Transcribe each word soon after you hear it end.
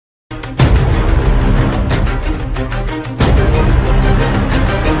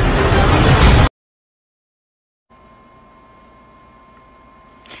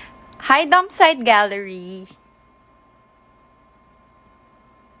Hi, Dumpside Gallery.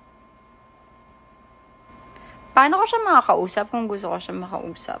 Paano ko siya makakausap kung gusto ko siya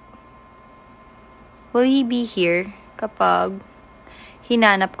makausap? Will he be here kapag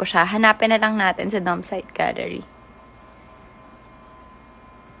hinanap ko siya? Hanapin na lang natin sa Dumpside Gallery.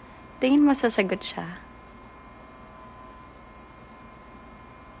 Tingin mo sasagot siya?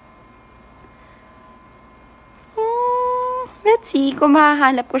 Let's see kung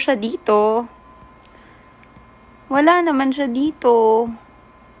mahahanap ko siya dito. Wala naman siya dito.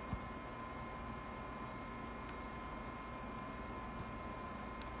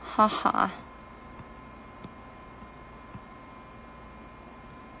 Haha.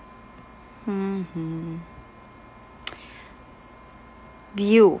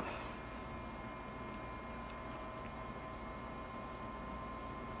 View.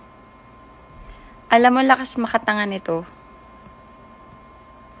 Alam mo, lakas makatangan nito.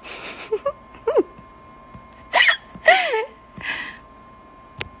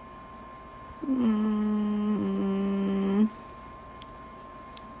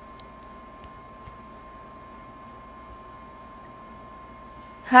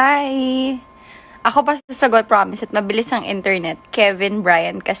 Hi! Ako pa sasagot, promise, at mabilis ang internet. Kevin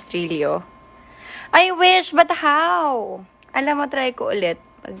Brian Castrillo. I wish, but how? Alam mo, try ko ulit.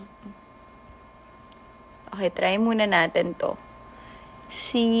 Okay, try muna natin to.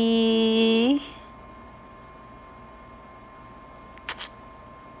 Sige,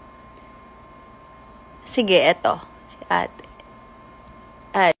 eto. Si ate.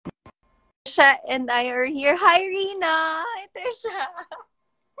 Siya and I are here. Hi, Rina! Ito siya.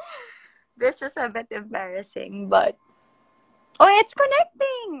 This is a bit embarrassing, but... Oh, it's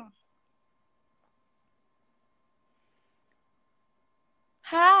connecting!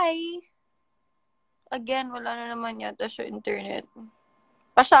 Hi! Again, wala na naman yata siya internet.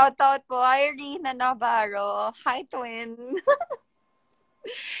 Pa-shoutout po. Hi, Rina Navarro. Hi, twin!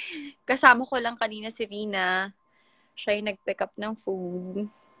 Kasama ko lang kanina si Rina. Siya yung nag-pick up ng food.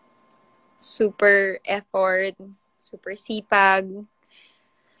 Super effort. Super sipag.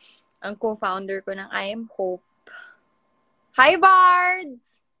 Ang co-founder ko ng I Am Hope. Hi,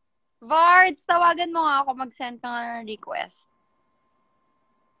 Bards! Bards, tawagan mo nga ako. Mag-send ka nga ng request.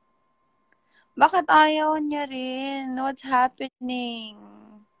 Bakit ayaw niya rin? What's happening?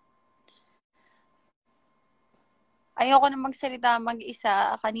 Ayoko na magsalita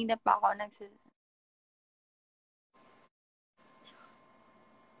mag-isa. Kanina pa ako nagsalita.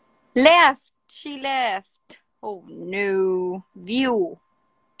 Left! She left. Oh, no. View.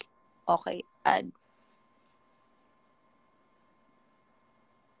 Okay, add.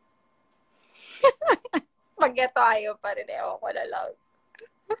 Pag-eto ayaw pa rin. Ewan ko na lang.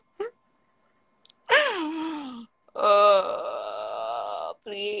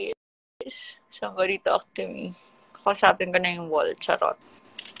 Please. Somebody talk to me. Kausapin ko na yung wall. Charot.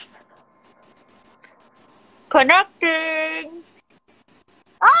 Connecting!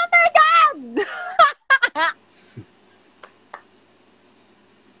 Oh my God!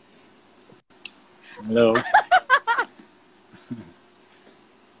 Hello.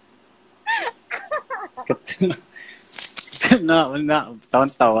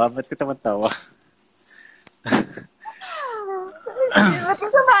 Tawan-tawa. Ba't ka tawan-tawa? Ba't ka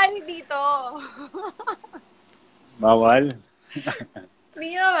sumali dito? Bawal? Hindi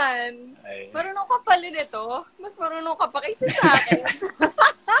naman. Ay. Marunong ka pala nito. Mas marunong ka pa kaysa sa akin.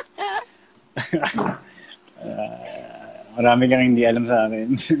 Marami kang hindi alam sa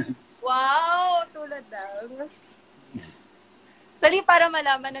akin. Wow! Tulad lang. Dali para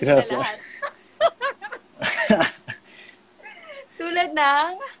malaman natin na lahat. Tulad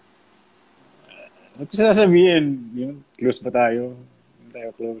ng? Ano ko sasabihin? Close ba tayo? Hindi tayo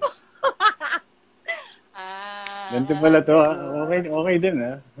close. Ganito pala to. Okay din,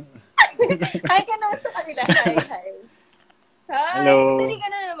 ha? Hi ka naman sa kanila. Hi. Hi. Hello. Dali ka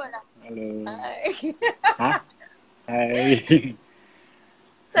na naman. Hello. Hi. Ha? Hi.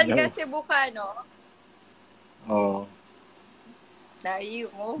 Saan ka? Cebu ka, no? Oo.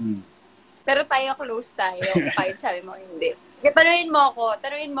 Layo mo. Pero tayo close tayo. Kahit sabi mo hindi. Tanungin mo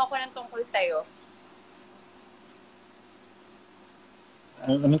ako ng tungkol sa'yo.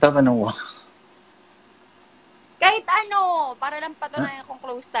 Anong tatanong mo? Kahit ano, para lang patunayan kung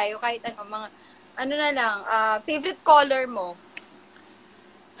close tayo, kahit ano, mga, ano na lang, favorite color mo.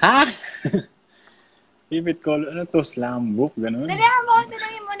 Ha? Favorite color? Ano to? Slam book? Ganun?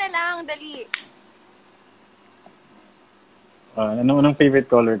 Tanungin mo na lang, dali. Anong favorite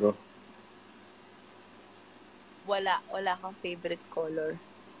color ko? Wala kang favorite color.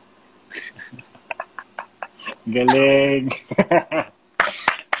 Galing!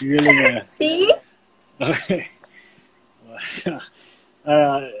 Galing ah. See? Okay.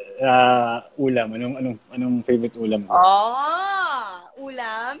 Ulam. Anong favorite ulam ko?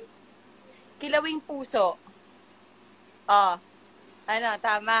 Ulam. Kilawing puso. Oh, ano,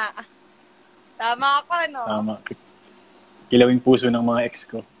 tama. Tama ako, no? Tama. Kilawing puso ng mga ex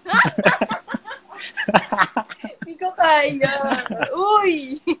ko. Hindi ko kaya.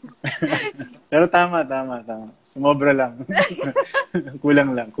 Uy! Pero tama. Sumobra lang.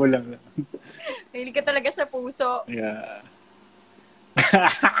 Kulang lang. Mahilig ka talaga sa puso. Yeah.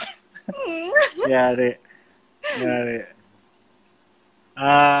 Yari.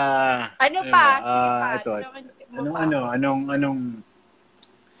 Ano pa? Sige pa. Ito. Ano pa?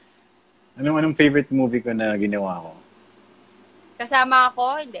 Anong favorite movie ko na ginawa ko? Kasama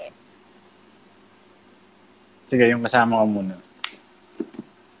ako? Hindi. Sige, yung kasama ko muna.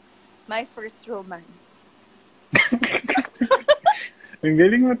 My first romance. Ang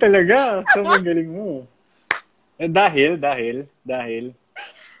galing mo talaga. Sobrang galing mo. Dahil.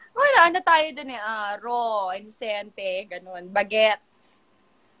 Wala, ano tayo dun eh. Raw, inosente, ganun. Bagets.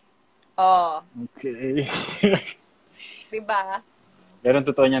 Oh. Okay. Diba? Pero ang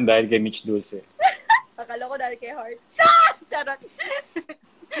totoo niyan dahil kay Mitch Dulce. Akala ko dahil kay Heart. Charot.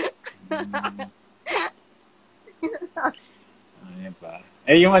 Ano pa?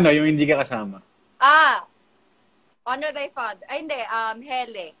 Yung hindi ka kasama. Honor thy father. Ay, hindi.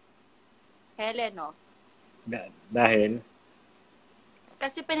 Hele. Hele, no? Dahil?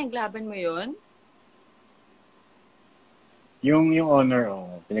 Kasi pinaglaban mo yun? Yung honor,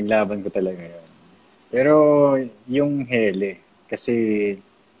 pinaglaban ko talaga yun. Pero yung hele, kasi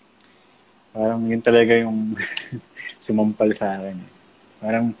parang yun talaga yung sumampal sa akin.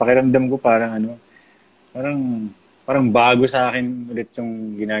 Parang pakiramdam ko parang parang bago sa akin ulit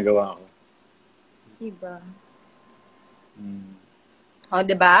yung ginagawa ko. Diba?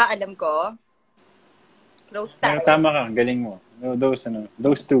 Diba? Alam ko. Close tayo. Tama ka, galing mo.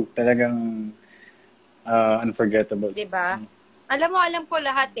 Those two, talagang unforgettable. Diba? Alam ko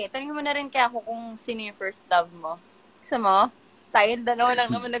lahat eh. Tanungin mo na rin kaya ako kung sino yung first love mo. Gusto mo? Tayong dalawa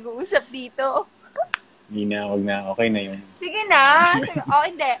lang naman nag-uusap dito. Hindi na, wag na. Okay na yun. Sige na.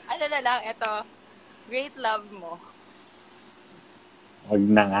 Hindi. Ano na lang, ito. Great love mo. Wag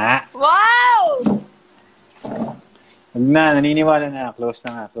na nga. Wow! Wag na, naniniwala na. Close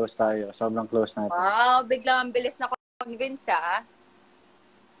na nga. Close tayo. Sobrang close natin. Wow, biglang ang bilis na convince ah.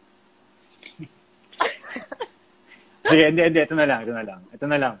 Sige, hindi. Ito na lang.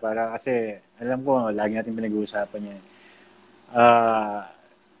 Para kasi, alam ko, lagi natin pinag-uusapan yan.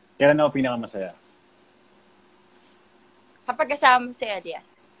 Kailan ako pinakamasaya? Kapag kasama mo si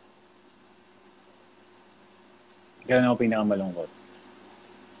Elias. Kailan ako pinakamalungkot?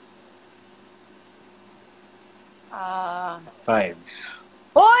 5.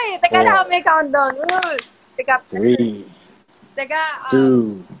 Uy! Teka 4, lang, may countdown. Teka. 3, Teka.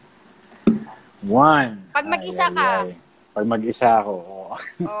 2, 1. Pag mag-isa ka. Pag mag-isa ako.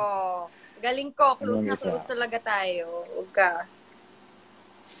 Galing ko. Close na Mag-isa. close talaga tayo. Huwag ka.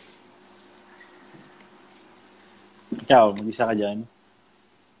 Ikaw, mag-isa ka dyan?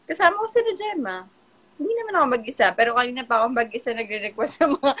 Kasama ko si Gemma. Hindi naman ako mag-isa. Pero kanina pa ako mag-isa nagre-request sa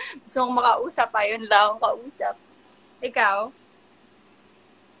mga gusto kong makausap. Ayun lang akong kausap. Ikaw?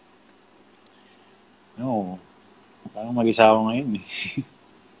 No. Parang mag-isa ako ngayon eh.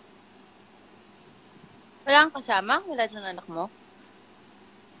 Wala kang kasama? Wala dyan anak mo?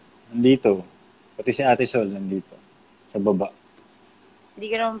 Nandito. Pati si Ate Sol nandito. Sa baba. Hindi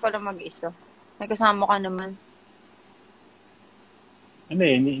ka naman pala mag-isa. May kasama ka naman.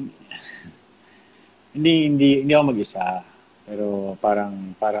 Hindi ako mag-isa. Pero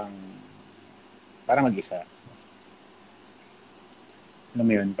parang mag-isa. Alam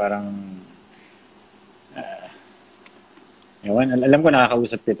mo yun, parang alam ko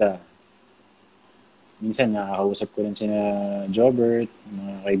nakakausap kita. Minsan nakakausap ko rin sina Jobert,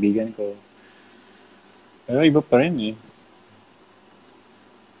 mga kaibigan ko. Pero iba pa rin eh.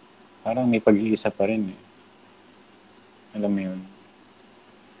 Parang may pag-iisa pa rin eh. Alam mo yun.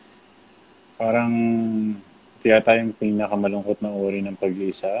 Parang ito yata yung pinakamalungkot na uri ng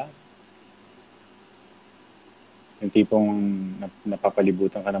pag-iisa. Yung tipong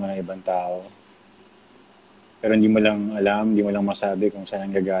napapalibutan ka naman ng ibang tao. Pero hindi mo lang alam, hindi mo lang masabi kung saan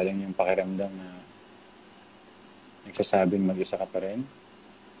ang gagaling yung pakiramdam na nagsasabing mag-isa ka pa rin.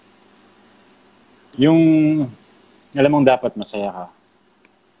 Yung alam mong dapat masaya ka.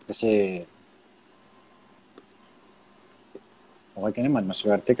 Kasi okay ka naman,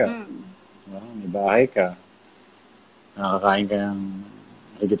 maswerte ka. May bahay ka. Nakakain ka ng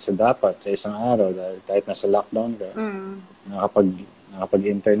higit sa dapat sa isang araw dahil kahit nasa lockdown ka.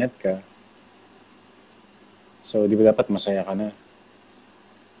 nakapag-internet ka. So, di ba dapat masaya ka na?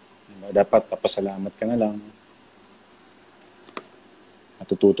 Diba? Dapat papasalamat ka na lang.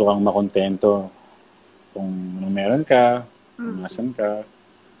 Natututo kang makontento kung anong meron ka, kung nasan ka.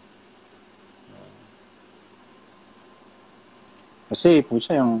 Kasi, po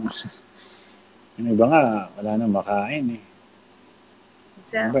siya yung iba nga, wala nang makain eh.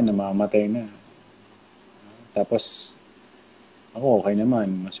 Yung iba, namamatay na. Tapos, ako okay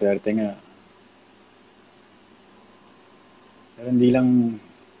naman, maswerte nga. Pero hindi ko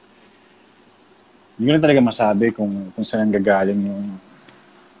na talaga masabi kung saan gagaling yung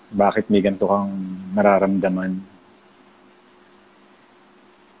bakit may ganito kang nararamdaman.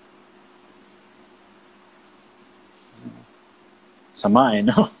 Sama eh,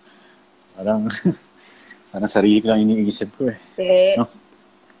 no? Parang, parang sarili ko lang iniisip ko eh. No?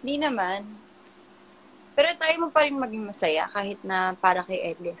 Hindi naman. Pero try mo pa rin maging masaya kahit na para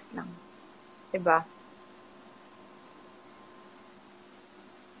kay Elias lang. Diba?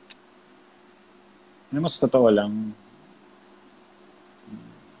 Mas totoo lang,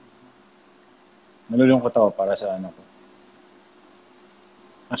 nalulungkot ako para sa ano ko.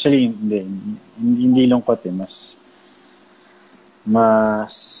 Actually, hindi lungkot eh.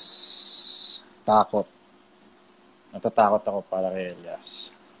 Mas takot. Natatakot ako para kay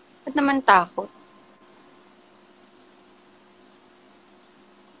Elias. Ba't naman takot?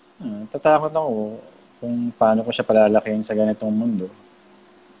 Natatakot ako kung paano ko siya palalakihin sa ganitong mundo.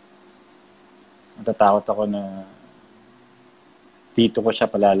 Natatakot ako na dito ko siya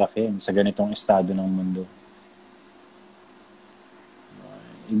palalakihin sa ganitong estado ng mundo.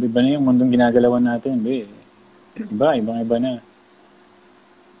 Iba na yung mundong ginagalawan natin, be. Ibang-iba na.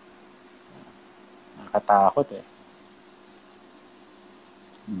 Nakakatakot eh.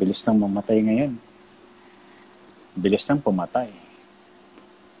 Bilis nang mamatay ngayon. Bilis nang pumatay.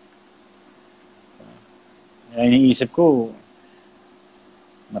 Kaya iniisip ko,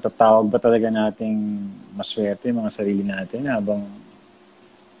 matatawag ba talaga nating maswerte mga sarili natin habang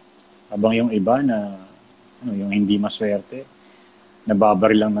yung iba na yung hindi maswerte,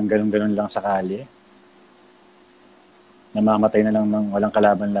 nababaril lang ng ganun-ganun lang sa kalye. Namamatay na lang ng walang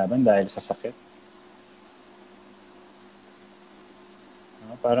kalaban-laban dahil sa sakit.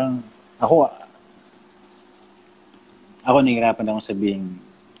 Parang ako nahihirapan akong sabihin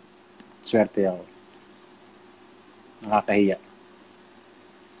swerte ako. Nakakahiya.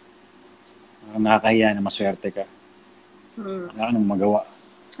 Nakakahiya na maswerte ka. Wala ka nang magawa.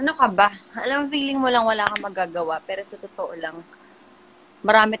 Ano ka ba? Alam, feeling mo lang wala kang magagawa. Pero sa totoo lang,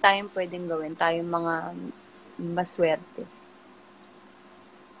 marami tayong pwedeng gawin. Tayong mga maswerte.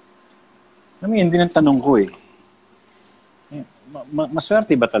 Alam mo, yun din ang tanong ko eh.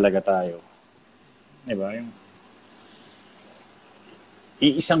 Maswerte ba talaga tayo? Diba? Yung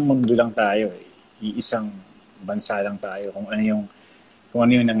iisang mundo lang tayo eh. Iisang bansa lang tayo. Kung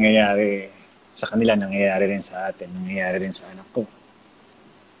ano yung nangyayari sa kanila, nangyayari rin sa atin, nangyayari rin sa anak ko.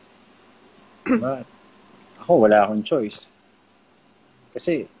 Diba? Ako, wala akong choice.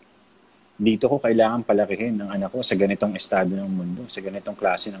 Kasi, dito ko kailangan palakihin ng anak ko sa ganitong estado ng mundo, sa ganitong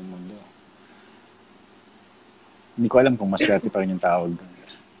klase ng mundo. Hindi ko alam kung maswerte pa rin yung tawag doon.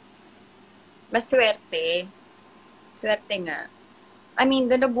 Maswerte. Swerte nga. I mean,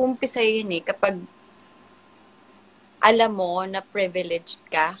 doon nag-uumpisa yun eh, kapag alam mo na privileged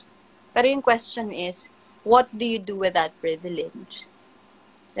ka. Pero yung question is, what do you do with that privilege?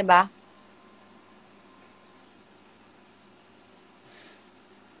 Diba?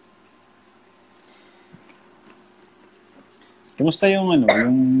 Kumusta yung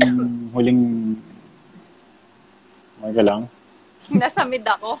huling mga lang? Nasa mid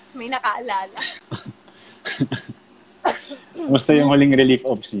ako. May nakaalala. Kumusta yung huling relief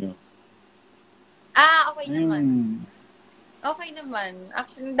ops niyo? Okay naman. Okay naman.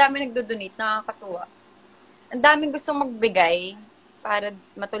 Actually, ang dami nagdo-donate. Nakakatuwa. Ang daming gustong magbigay para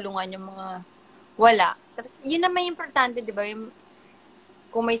matulungan yung mga wala. Tapos, yun naman yung importante, di ba? Yung,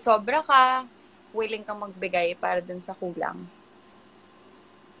 kung may sobra ka, willing kang magbigay para dun sa kulang.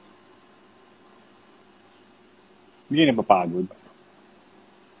 Hindi na napapagod.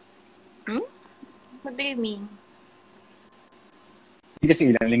 What do you mean? Hindi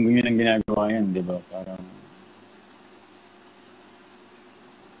kasi ilang linggo nyo nang ginagawa yan, di ba? Parang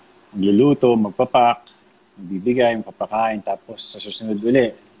magluluto, magpapak, magbibigay, magpapakain, tapos sa susunod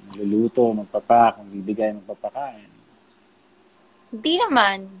uli, magluluto, magpapak, magbibigay, magpapakain. Hindi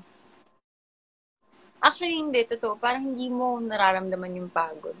naman. Actually, hindi. Totoo. Parang hindi mo nararamdaman yung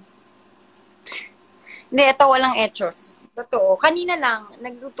pagod. Hindi, ito walang etchos. Totoo. Kanina lang,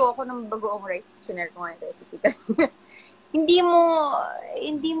 nagluto ako ng bagoong rice. Sinare ko nga yung recipe kanina. hindi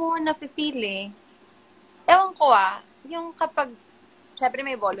mo nafe-feel eh. Ewan ko yung kapag, syempre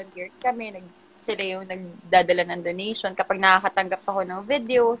may volunteers kami, sila yung nagdadala ng donation. Kapag nakakatanggap ako ng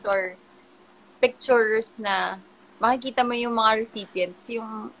videos or pictures na makikita mo yung mga recipients,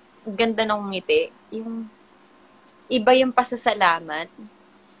 yung ganda ng ngiti, yung iba yung pasasalamat.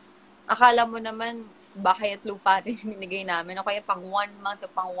 Akala mo naman, bahay at lupa rin yung binigay namin. O kaya pang 1 month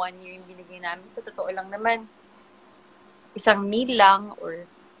o pang 1 year yung binigay namin. Sa totoo lang naman, isang meal lang or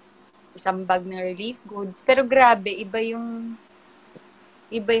isang bag ng relief goods. Pero grabe, iba yung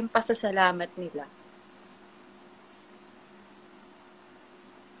pasasalamat nila.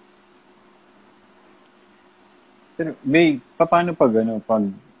 Pero, Bay, paano pag,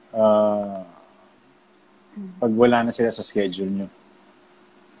 ah, pag wala na sila sa schedule nyo?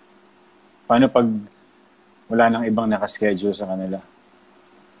 Paano pag wala nang ibang nakaschedule sa kanila?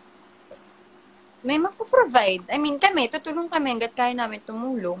 May magpo-provide. I mean, tutulong kami hanggat kaya namin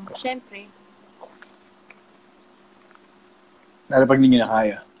tumulong. Siyempre. Lalo pag hindi nila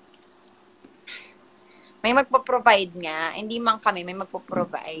kaya. May magpo-provide nga. Hindi man kami, may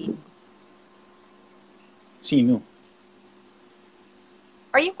magpo-provide. Sino?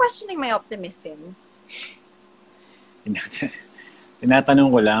 Are you questioning my optimism? Tinatanong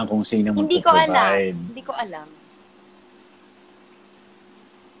ko lang kung sino Hindi ko alam. magpo-provide. Hindi ko alam.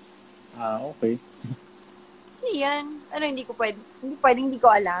 Okay. Yan. Ano, hindi pwedeng hindi ko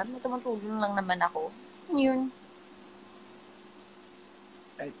alam. Tumutulong lang naman ako. Yun.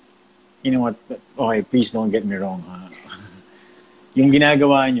 You know what? Okay, please don't get me wrong. Yung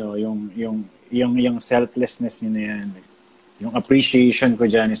ginagawa nyo, yung selflessness nyo na yan, yung appreciation ko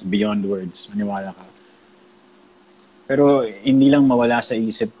dyan is beyond words. Maniwala ka. Pero hindi lang mawala sa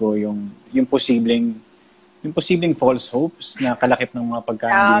isip ko yung posibleng false hopes na kalakip ng mga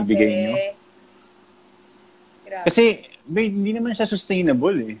pagkain binibigay nyo. Grabe. Kasi, babe, hindi naman siya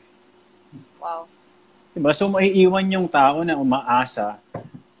sustainable eh. Wow. Diba? So, maiiwan yung tao na umaasa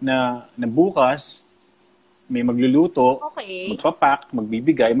na bukas may magluluto, Okay. magpapak,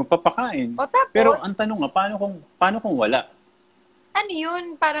 magbibigay, magpapakain. O tapos, Pero ang tanong nga, paano kung wala? ano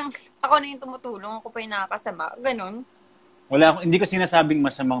yun? Parang ako na yung tumutulong, ako pa yung nakakasama. Ganun. Hindi ko sinasabing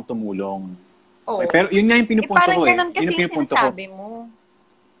masamang tumulong. Oo. Pero yun nga yung pinupunto Parang ko eh. ganun kasi Yun yung yung pinupunto ko. sinasabi mo.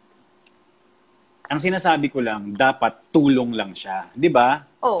 Ang sinasabi ko lang, dapat tulong lang siya. Di ba?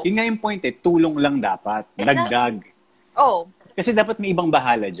 Oh. Yun nga yung point eh, tulong lang dapat. Dagdag. Oh. Kasi dapat may ibang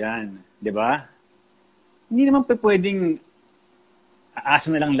bahala dyan. Di ba? Hindi naman pwedeng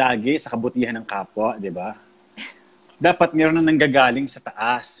aasa na lang lagi sa kabutihan ng kapwa, di ba? Dapat meron na nanggagaling sa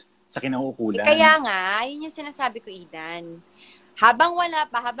taas, sa kinauukulan. Kaya nga, yun yung sinasabi ko, Idan. Habang wala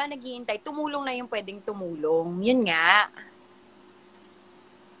pa, habang naghihintay, tumulong na yung pwedeng tumulong. Yun nga.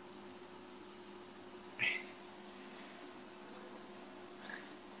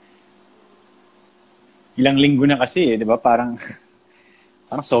 Ilang linggo na kasi, di ba? Parang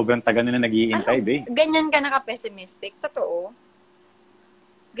sobrang tagal na naghihintay, Ano? be. Ganyan ka naka-pessimistic? Totoo?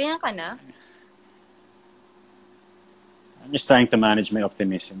 Ganyan ka na? I'm just trying to manage my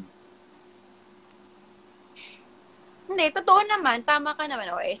optimism. Hindi, totoo naman. Tama ka naman.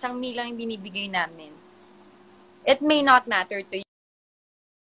 O, isang meal lang yung binibigay namin. It may not matter to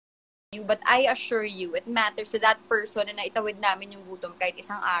you, but I assure you, it matters to that person na naitawid namin yung gutom kahit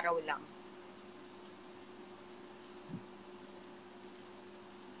isang araw lang.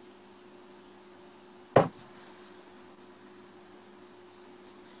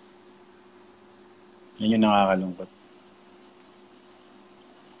 Yan yung nakakalungkot.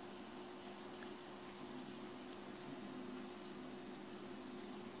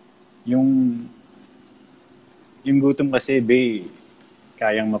 Yung gutom kasi, be,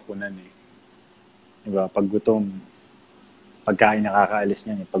 kayang mapunan eh. Diba? Pag gutom, pagkain nakakaalis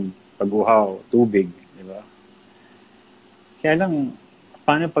niyan eh. Pag uhaw, tubig. Diba? Kaya lang,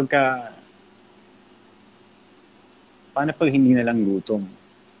 paano pag hindi na lang gutom?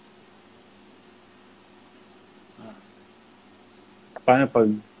 Paano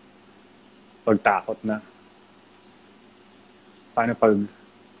pag takot na? Paano pag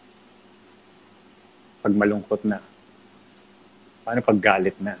malungkot na? Paano pag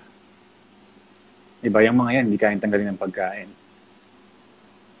galit na? Diba, yung mga yan, hindi kayang tanggalin ng pagkain.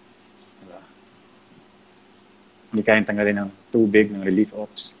 Diba? Hindi kayang tanggalin ng tubig, ng relief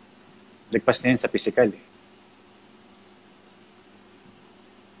ops. Lagpas na yan sa physical eh.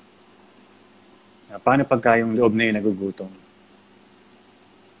 Paano pagka yung loob na yun nagugutom?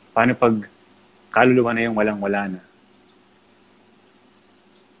 Paano pag kaluluwa na yung walang-wala na?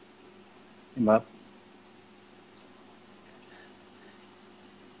 Diba?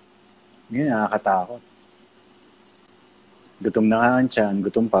 Ganyan, nakakatakot. Gutom na nga ang tiyan,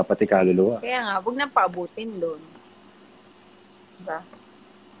 gutom pa, pati kaluluwa. Kaya nga, huwag nang paabutin doon. Diba?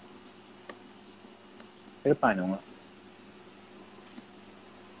 Pero paano nga?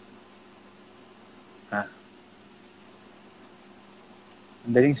 Ha?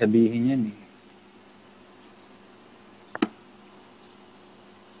 Ang daling sabihin yan eh.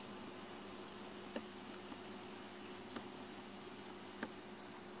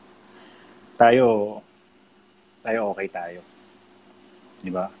 Tayo okay tayo. Di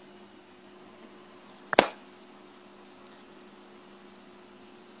ba?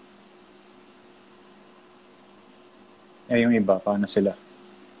 Eh, yung iba, paano sila?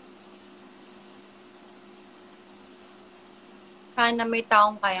 Sana may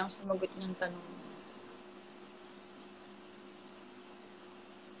taong kayang sumagot ng tanong.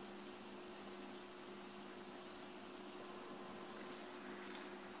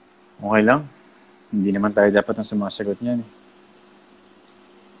 Okay lang. Hindi naman tayo dapat ang sumasagot niyan.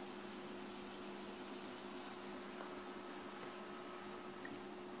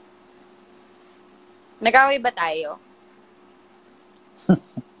 Nag-away ba tayo?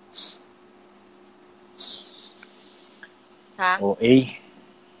 Ha? OA.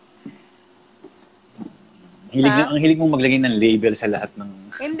 Ang hilig mong maglagay ng label sa lahat ng...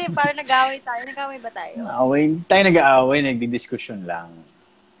 Hindi, para nag-away tayo. Nag-away ba tayo? Tayo nag-aaway, nagdi-discussion lang.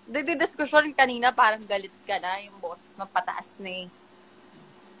 Nagdi-discussion kanina, parang galit ka na. Yung boses mapataas na eh.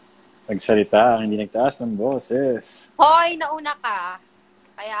 Pagsalita, hindi nagtaas ng boses. Hoy, nauna ka.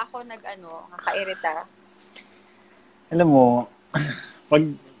 Kaya ako kakairita. Alam mo,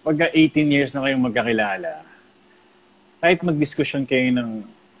 pagka 18 years na kayong magkakilala, kahit mag-discussion kayo ng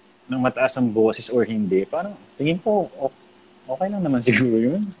mataas ang boses or hindi, parang tingin ko, okay lang naman siguro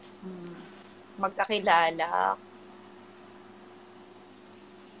yun. Magkakilala.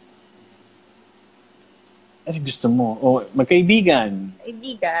 Ano gusto mo? O magkaibigan.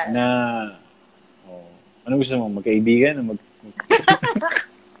 Kaibigan. Ano gusto mo? Magkaibigan?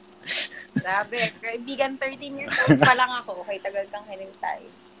 Grabe. Kaibigan, 13 years old pa lang ako. Okay, tagal kang hinintay.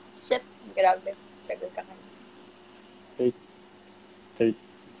 Shit. Grabe. Tagal kang hinintay.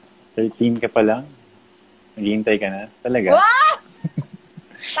 13 ka pa lang? Naghihintay ka na? Talaga? Wow!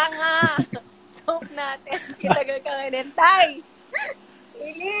 Tanga! Soap natin. Tagal kang hinintay.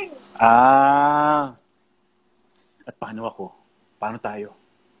 Iling! At paano ako? Paano tayo?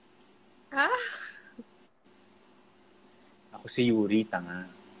 Ha? Ako si Yuri, tanga.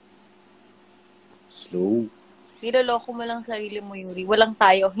 Slow. Niloloko mo lang sarili mo, Yuri. Walang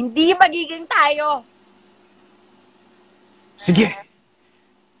tayo. Hindi magiging tayo! Sige!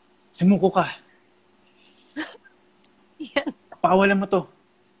 Sumuko ka. Yan. Pakawalan mo to.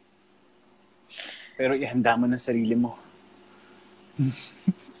 Pero ihanda mo ng sarili mo.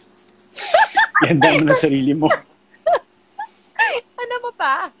 Ihanda mo ng sarili mo. Ano mo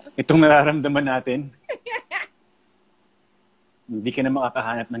pa? Itong nararamdaman natin, hindi ka na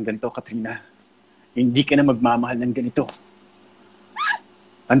makakahanap ng ganito, Katrina. Hindi ka na magmamahal ng ganito.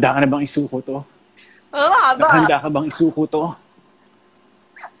 Handa ka na bang isuko to? Oh, haba. Handa ka bang isuko to?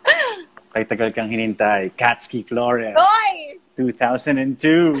 Kay tagal kang hinintay. Katski Flores. Hoy!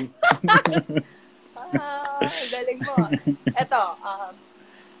 2002. Galing mo. Eto,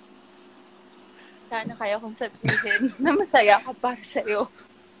 sana kaya kong sabihin na masaya ka para sa'yo.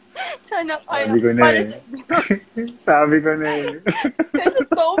 Sana kaya. Sabi ko na para eh. Sabi ko na eh. Kasi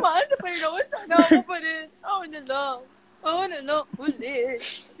ko umaasa pa rin ako. Sana ako pa rin. Oo na lang.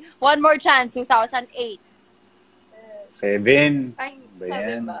 Ulit. One more chance, 2008. 7. Ay, Ba 7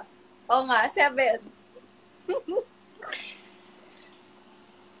 yan? ba? Oo nga, 7.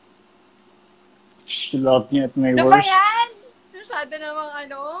 She loved me at my Ano ba worst. yan? Masyado namang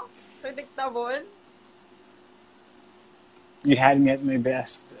predictable. You had me at my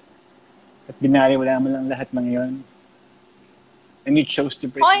best. At binaliwala mo lang lahat ng yon. And you chose to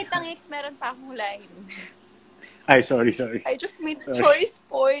break Oy, my heart. tangix, meron pa akong line. Ay, sorry. I just made a Sorry. choice,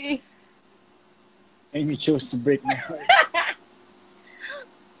 boy. And you chose to break my heart.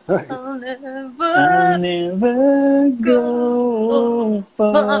 I'll I'll never never go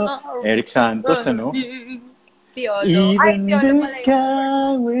far. Eric Santos, ano? Piolo. Even Piolo the pala yun.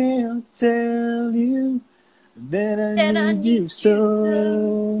 sky will tell you that I need you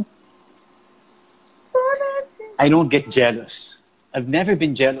so. I don't get jealous. I've never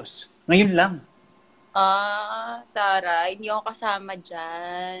been jealous. Ngayon lang. Tara, hindi ako kasama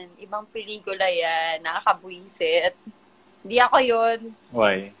dyan. Ibang pelikula yan. Nakakabuisit. Hindi ako yun.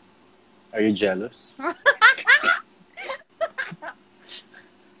 Why? Are you jealous?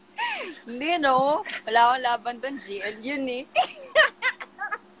 Hindi, no? Wala akong laban doon. GL yun eh.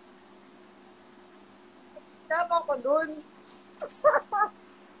 Laban ko doon.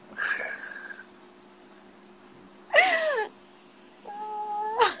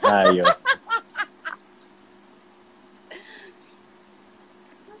 Ayo.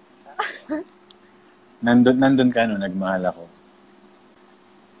 Nandun ka nung nagmahal ako.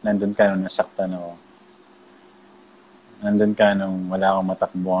 Nandun ka nung nasaktan ako. Nandun ka nung wala akong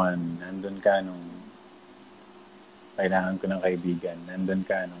matakbuhan. Nandun ka nung kailangan ko ng kaibigan. Nandun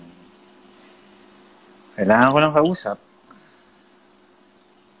ka nung kailangan ko ng kausap.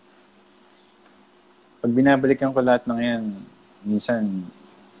 Pag binabalikan ko lahat ng yan, minsan,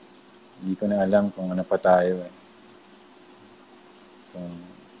 hindi ko na alam kung ano pa tayo eh. Kung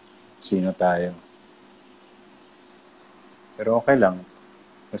sino tayo. Pero okay lang.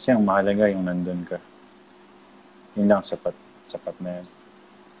 Kasi ang mahalaga yung nandun ka. Yun lang, sapat. Sapat na yan.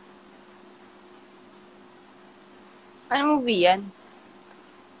 Ano movie yan?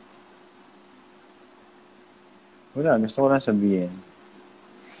 Wala, gusto ko lang sabihin.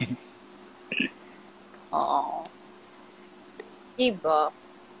 Oo. Iba.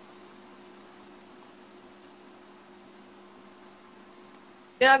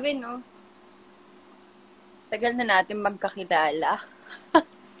 Grabe, no? Tagal na natin magkakilala.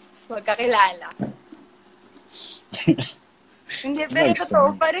 Magkakilala. Hindi, pero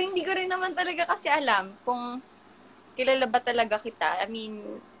totoo, parang hindi ko rin naman talaga kasi alam kung kilala ba talaga kita. I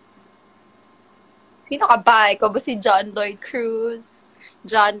mean, sino ka ba? Ikaw ba si John Lloyd Cruz?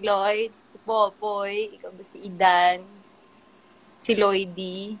 John Lloyd? Si Popoy? Ikaw ba si Idan? Si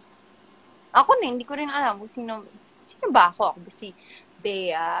LlOYD? Ako na, hindi ko rin alam kung sino ba ako? Ako ba si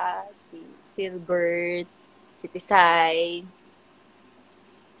BEA? Si Philbert? Si Tisay?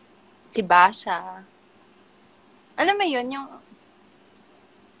 Si BASHA? Alam mo yun, yung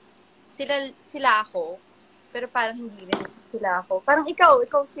sila ako, pero parang hindi rin sila ako. Parang ikaw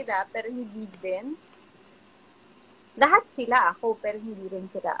sila, pero hindi din. Lahat sila ako, pero hindi rin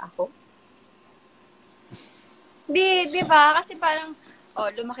sila ako. Di ba? Kasi parang,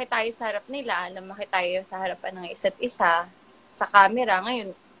 lumaki tayo sa harap nila, lumaki tayo sa harapan ng isa't isa, sa camera,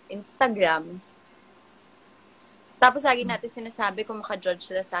 ngayon, Instagram. Tapos lagi natin sinasabi kung maka-judge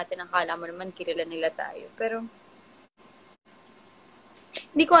sila sa atin, akala mo naman kilala nila tayo. Pero,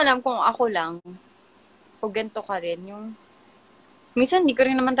 hindi ko alam kung ako lang, o ganito ka rin, yung, minsan hindi ko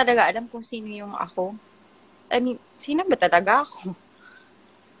rin naman talaga alam kung sino yung ako. I mean, sino ba talaga ako?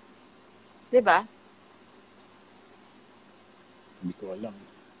 Diba? Hindi ko alam.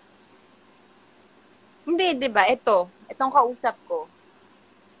 Hindi, diba? Itong kausap ko.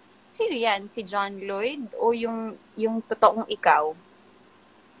 Sino yan? Si John Lloyd? O yung totoong ikaw?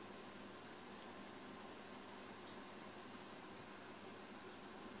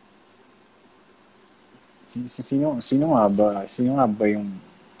 Sino nga ba? Sino nga ba yung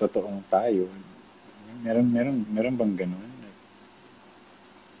totoong tayo? Meron bang ganun?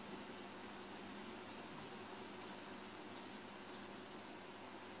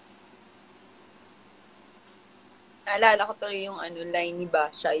 Naalala ko tuloy yung line ni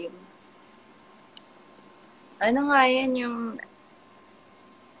Basha, yung ano nga yan, yung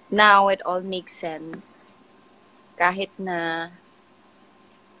now it all makes sense. Kahit na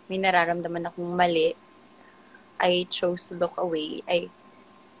may nararamdaman akong mali, I chose to look away. I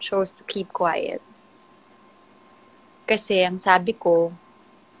chose to keep quiet. Kasi ang sabi ko,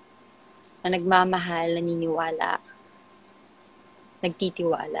 na nagmamahal, naniniwala,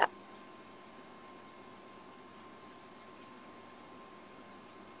 nagtitiwala.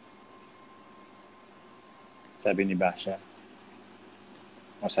 Sabi ni Basha?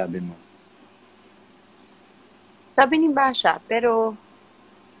 O sabi mo? Sabi ni Basha, pero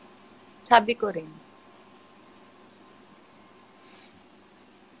sabi ko rin.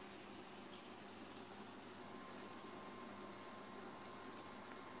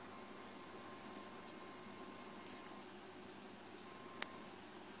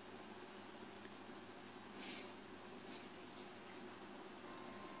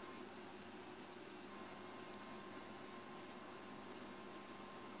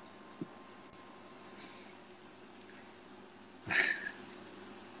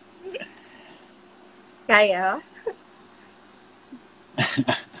 Kaya?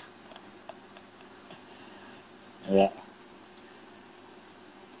 Wala.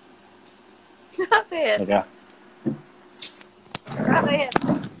 Bakit? Teka. Bakit?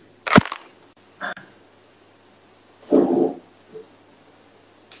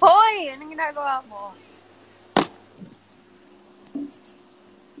 Hoy! Anong ginagawa mo?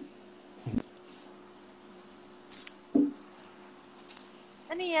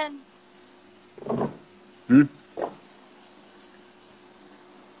 Ano yan? Hmm?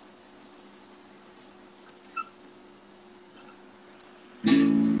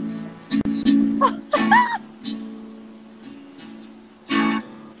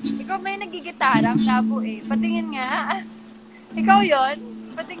 Ikaw may nagigitara, ang labo eh. Patingin nga. Ikaw yon.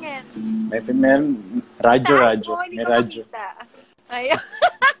 Patingin. Meron, radyo, Itaas radyo. mo, hindi May ko radyo. makita. Ayun.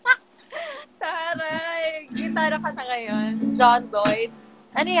 Taray. Gitara ka na ngayon. John Lloyd.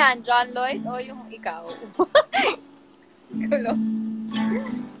 Ano yan? John Lloyd o yung ikaw? Siguro.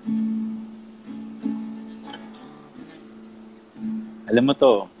 Alam mo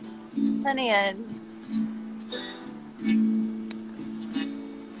to, Ano yan?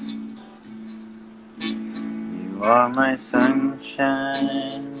 you are my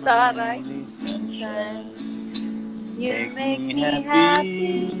sunshine, Taray. my sunshine. You make me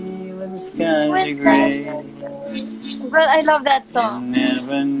happy when skies are when gray. Well, I love that You song.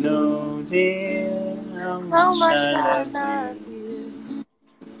 never know, dear, How much I I love love you. you.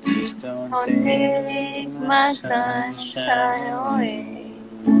 Please don't Don't take take my my sunshine sunshine away.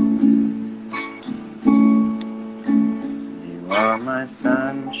 You are my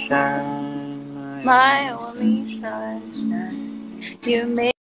sunshine, My only sunshine. You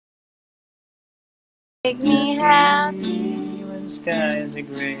make me happy. when skies are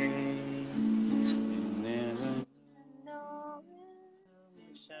gray. You never No, know how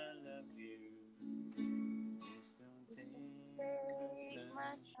much I love you. Please don't take take my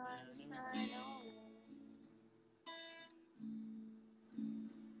my sunshine sunshine away. away.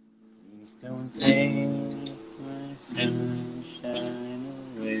 Please don't take my sunshine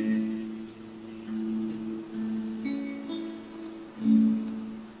away.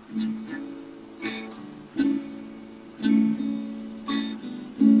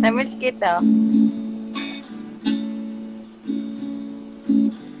 Namiss kita.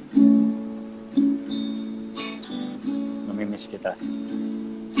 Mamimiss kita.